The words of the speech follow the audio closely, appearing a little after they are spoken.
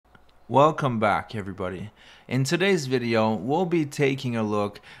Welcome back, everybody. In today's video, we'll be taking a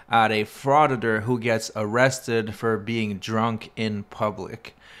look at a frauditor who gets arrested for being drunk in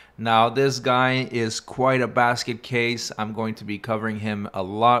public. Now, this guy is quite a basket case. I'm going to be covering him a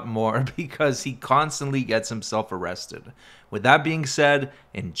lot more because he constantly gets himself arrested. With that being said,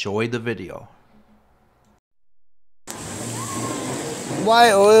 enjoy the video.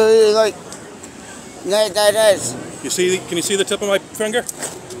 Why, like, that is. Can you see the tip of my finger?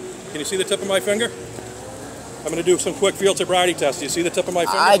 Can you see the tip of my finger? I'm going to do some quick field sobriety tests. Do you see the tip of my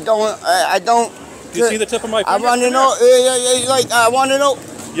finger? I don't. Do you see the tip of my finger? I want to know, I want to know.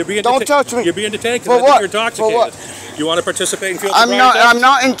 Don't touch me. You're being detained because I think you're intoxicated. For what? You want to participate in field sobriety tests? I'm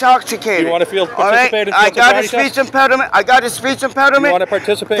not intoxicated. You want to participate in field sobriety tests? I got a speech impediment. You want to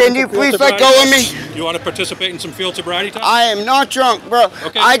participate Can you please let go of me? You want to participate in some field sobriety tests? I am not drunk, bro.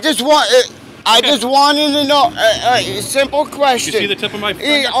 Okay. I just wanted to know a simple question. You see the tip of my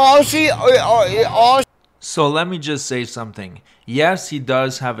finger? So let me just say something. Yes, he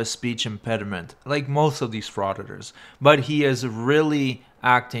does have a speech impediment, like most of these frauditors, but he is really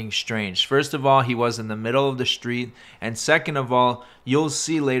acting strange. First of all, he was in the middle of the street, and second of all, you'll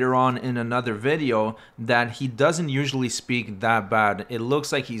see later on in another video that he doesn't usually speak that bad. It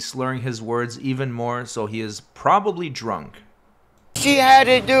looks like he's slurring his words even more, so he is probably drunk. She had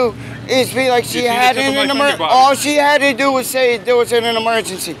to do is be like she had an emergency. All she had to do was say there was an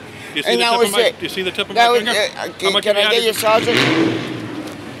emergency. And that was it. Do you see the tip of my finger? Can I get your sergeant?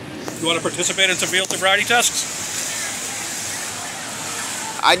 You want to participate in some field sobriety tests?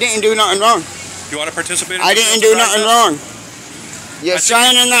 I didn't do nothing wrong. You want to participate in I didn't do nothing wrong. You're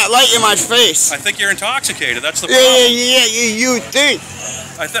shining that light in my face. I think you're intoxicated. That's the problem. Yeah, you think.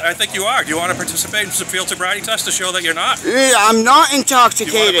 I think you are. Do you want to participate in some field sobriety tests to show that you're not? Yeah, I'm not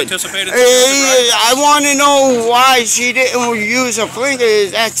intoxicated. Do you want to participate in some field sobriety tests? I want to know why she didn't use a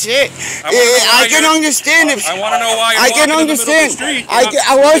flinker. That's it. I can understand if. I want to know why you're walking in the middle of the street.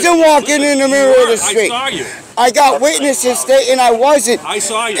 I wasn't walking in the middle of the street. I saw you. I got witnesses stating I wasn't. I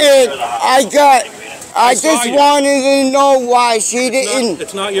saw you. And I just wanted to know why she didn't.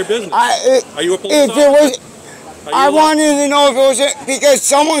 It's not your business. Are you a police officer? I wanted to know if it was because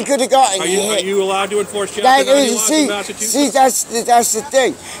someone could have gotten hit. Are you allowed to enforce chapter 90 laws in Massachusetts? See, that's the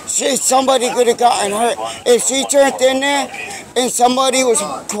thing. Somebody could have gotten hurt. If she turned in there and somebody was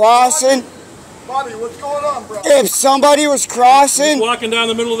crossing. Bobby, what's going on, bro? If somebody was crossing. He's walking down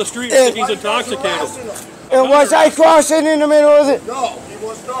the middle of the street. I think he's intoxicated. Was I crossing in the middle of it? No, he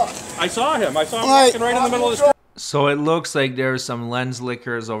was not. I saw him. I saw him walking right in the middle of the street. So it looks like there's some lens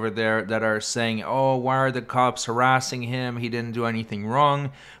lickers over there that are saying, oh, why are the cops harassing him? He didn't do anything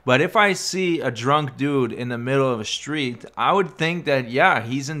wrong. But if I see a drunk dude in the middle of a street, I would think that, yeah,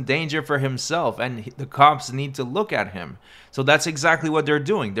 he's in danger for himself and the cops need to look at him. So that's exactly what they're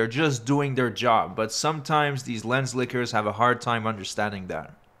doing. They're just doing their job. But sometimes these lens lickers have a hard time understanding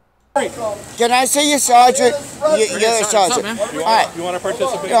that. Can I see your sergeant? You're a sergeant. You want to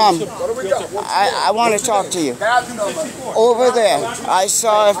participate? I want to talk to you. Over there, I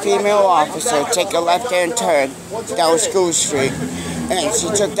saw a female officer take a left-hand turn down School Street, and she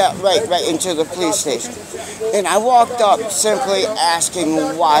took that right into the police station. And I walked up simply asking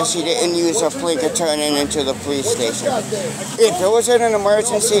why she didn't use her blinker turning into the police station. If it was in an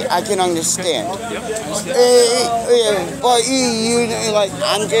emergency, I can understand. But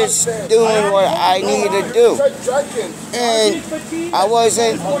I'm just doing what I need to do. And I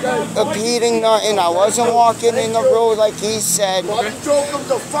wasn't impeding nothing. I wasn't walking in the road like he said.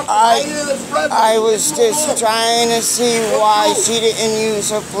 I was just trying to see why she didn't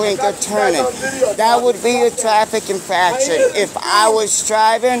use her blinker turning. That would be a traffic infraction. If I was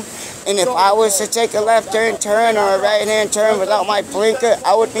driving and if I was to take a left-hand turn or a right-hand turn without my blinker,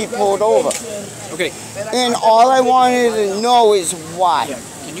 I would be pulled over. Okay. And all I wanted to know is why. Yeah.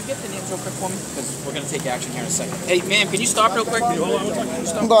 Can you get the names real quick for me? Because we're going to take action here in a second. Hey, ma'am, can you stop real quick?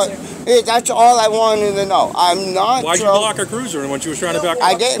 But that's all I wanted to know. I'm not. Why'd you block her cruiser when she was trying to back up?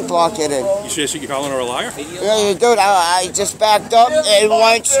 I didn't block it in. You calling her a liar? Yeah, dude, I just backed up, and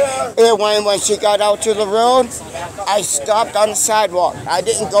when she got out to the road, I stopped on the sidewalk. I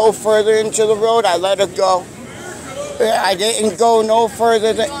didn't go further into the road. I let her go. I didn't go no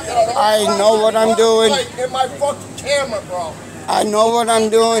further. I know what I'm doing. In my fucking camera, bro. I know what I'm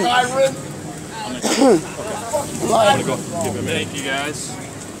doing. Thank you, guys.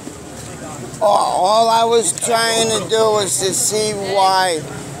 All I was trying to do was to see why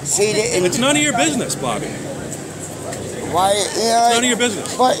she didn't. It's none of your business, Bobby. Why? It's none of your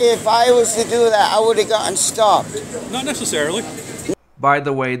business. But if I was to do that, I would have gotten stopped. Not necessarily. By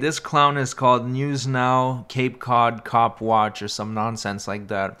the way, this clown is called News Now, Cape Cod Cop Watch, or some nonsense like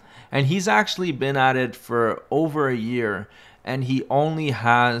that. And he's actually been at it for over a year, and he only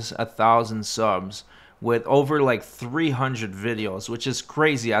has 1,000 subs with over like 300 videos, which is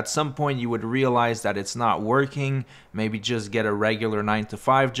crazy. At some point you would realize that it's not working, maybe just get a regular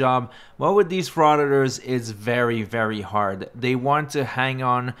 9-to-5 job. Well, with these frauditors, it's very, very hard. They want to hang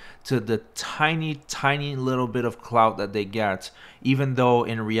on to the tiny little bit of clout that they get, even though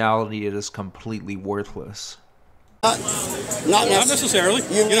in reality it is completely worthless. Not necessarily.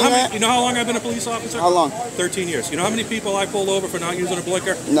 You know how long I've been a police officer? How long? 13 years. You know how many people I pulled over for not using a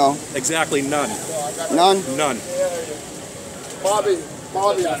blinker? No. Exactly none. None? None. Bobby,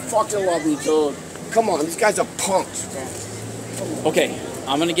 I fucking love you, dude. Come on, these guys are punks. Okay,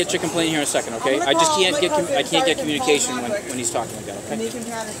 I'm gonna get your complaint here in a second. Okay, I just can't get communication when he's talking like that. Okay. Making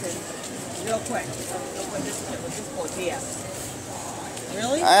Patterson, real quick. With this board,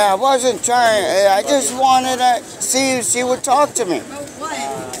 Really? I wasn't trying. I just wanted to see if she would talk to me. What?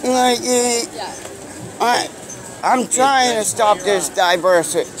 Like, I'm trying to stop this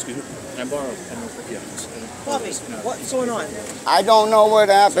diversity. Excuse me. Can I borrow a pen real quick? Yeah. Bobby, what's going on? I don't know what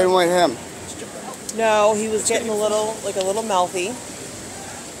happened with him. No, he was getting a little mouthy.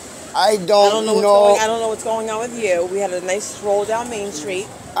 I don't know. I don't know what's going on with you. We had a nice stroll down Main Street.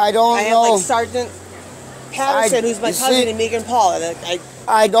 I don't I know. had like Sergeant Patterson, who's my cousin, and Megan Paul. And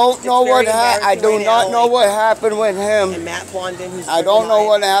I don't know what happened. I do not know what happened with him. And Matt Blondin, who's I don't know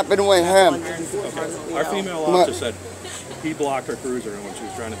what happened with him. Okay. Our female officer said he blocked her cruiser when she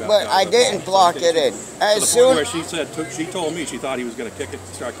was trying to back But out. I didn't block it in. As soon where she told me she thought he was going to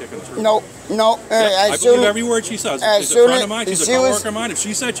start kicking through. No. I believe every word she says. She's a friend of mine. She's a coworker of mine. If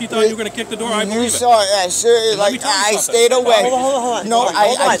she said she thought you were going to kick the door, I believe it. You saw it. I stayed away. Hold on. No,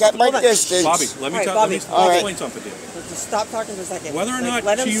 I kept my distance. Bobby, let me explain something to you. Just stop talking for a second. Whether or not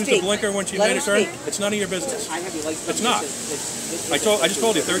she used a blinker when she made a turn, it's none of your business. It's not. I just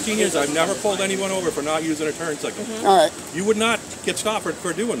told you, 13 years, I've never pulled anyone over for not using a turn signal. All right. You would not get stopped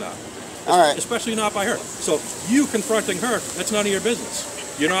for doing that. All right. Especially not by her. So you confronting her, that's none of your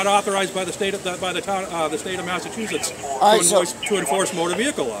business. You're not authorized by the state of Massachusetts to enforce motor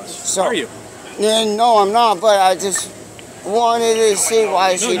vehicle laws. Are you? Yeah, no, I'm not. But I just wanted to see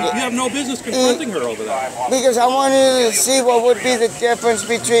why she. You have no business confronting her over that. Because I wanted to see what would be the difference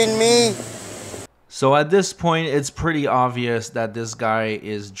between me. So at this point, it's pretty obvious that this guy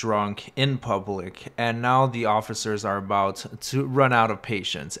is drunk in public, and now the officers are about to run out of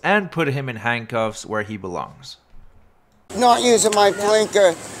patience and put him in handcuffs where he belongs. Not using my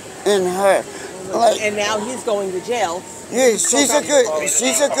blinker in her. And now he's going to jail. Yeah, she's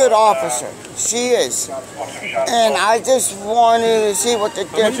a good officer. She is. And I just wanted to see what the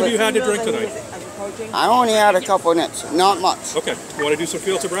difference. How much have you had to drink tonight? I only had a couple nights, not much. Okay. You want to do some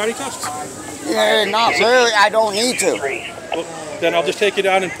field sobriety tests? Yeah, not really. I don't need to. Well, then I'll just take you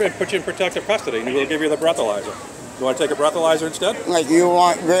down and put you in protective custody, and we'll give you the breathalyzer. You want to take a breathalyzer instead? Like you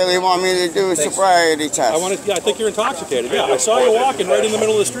really want me to do a sobriety test? I think you're intoxicated. Yeah, I saw you walking right in the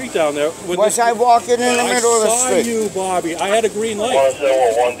middle of the street down there. Was I walking in the middle of the street? I saw you, Bobby. I had a green light.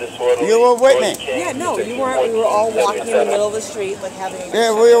 You were with me. Yeah, no, you weren't. We were all walking in the middle of the street, like having.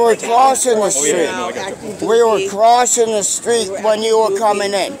 Yeah, we were crossing the street. We were crossing the street when you were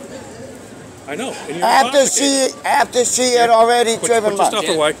coming in. I know. After she had already driven by. Put your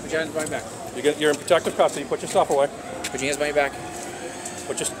stuff away. Put your hands behind your back. You're in protective custody. Put your stuff away. Put your hands behind your back.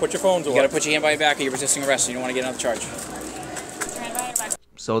 Put your phones away. You got to put your hand by your back or you're resisting arrest. You don't want to get another charge.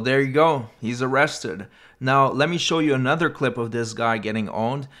 So there you go. He's arrested. Now, let me show you another clip of this guy getting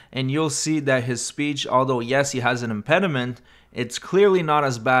owned, and you'll see that his speech, although yes, he has an impediment, it's clearly not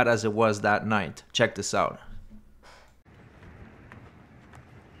as bad as it was that night. Check this out.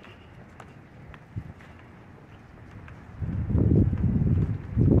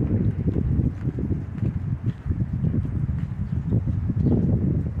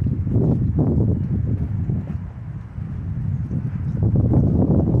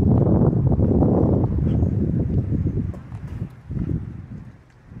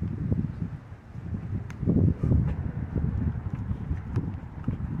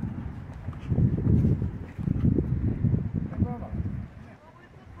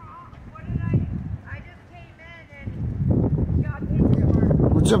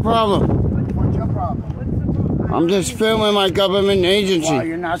 What's the problem? What's your problem? I'm just filming my government agency. Well,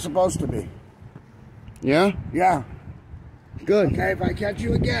 you're not supposed to be. Yeah? Yeah. Good. Okay, if I catch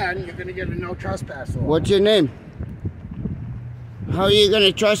you again, you're gonna get a no trespass order. What's your name? How are you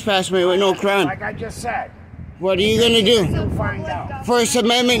gonna trespass me with no crime? Like I just said. What are you gonna do? You'll find out. First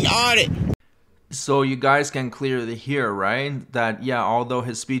Amendment audit. So you guys can clearly hear, right, that yeah, although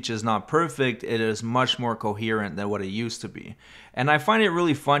his speech is not perfect, it is much more coherent than what it used to be. And I find it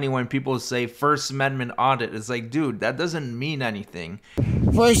really funny when people say First Amendment audit. It's like, dude, that doesn't mean anything.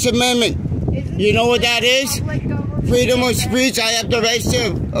 First Amendment, you know what that is? Freedom of speech. I have the right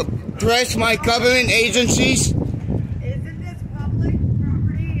to press my government agencies. Isn't this public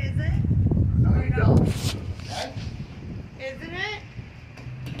property, is it? Or no? Isn't it?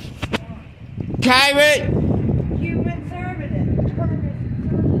 Private. Human services.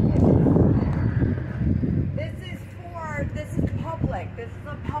 This is public. This is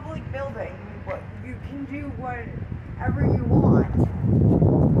a public building. You can do whatever you want.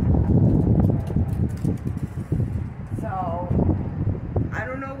 So, I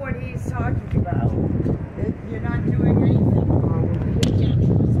don't know what he's talking about. You're not doing anything wrong. You can't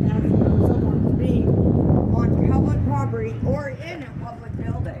trespass on someone's being on public property or in a public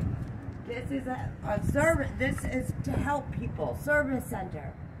building. This is a service. This is to help people. Service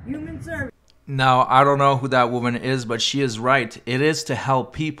center. Human service. Now, I don't know who that woman is, but she is right. It is to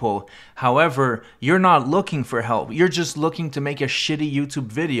help people. However, you're not looking for help. You're just looking to make a shitty YouTube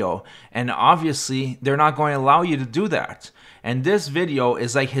video. And obviously, they're not going to allow you to do that. And this video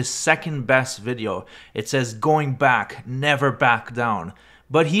is like his second best video. It says, going back, never back down.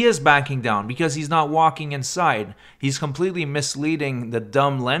 But he is backing down because he's not walking inside. He's completely misleading the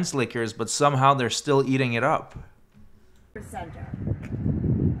dumb lens lickers, but somehow they're still eating it up. Center.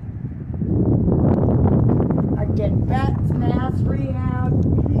 Again, vets, mass rehab,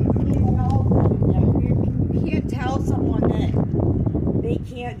 all that. You can't tell someone that they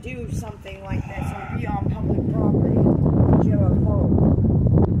can't do something like this or be on public property because you have a phone.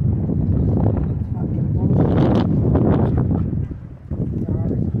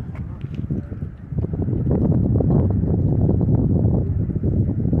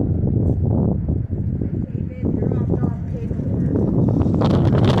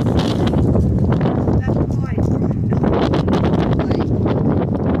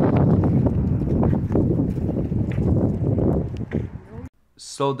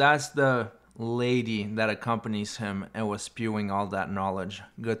 So that's the lady that accompanies him and was spewing all that knowledge.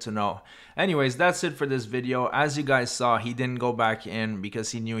 Good to know. Anyways, that's it for this video. As you guys saw, he didn't go back in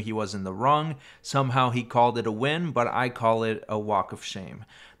because he knew he was in the wrong. Somehow he called it a win, but I call it a walk of shame.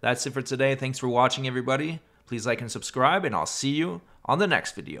 That's it for today. Thanks for watching, everybody. Please like and subscribe, and I'll see you on the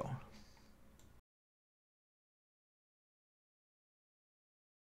next video.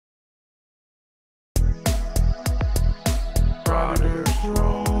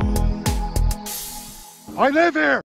 I live here!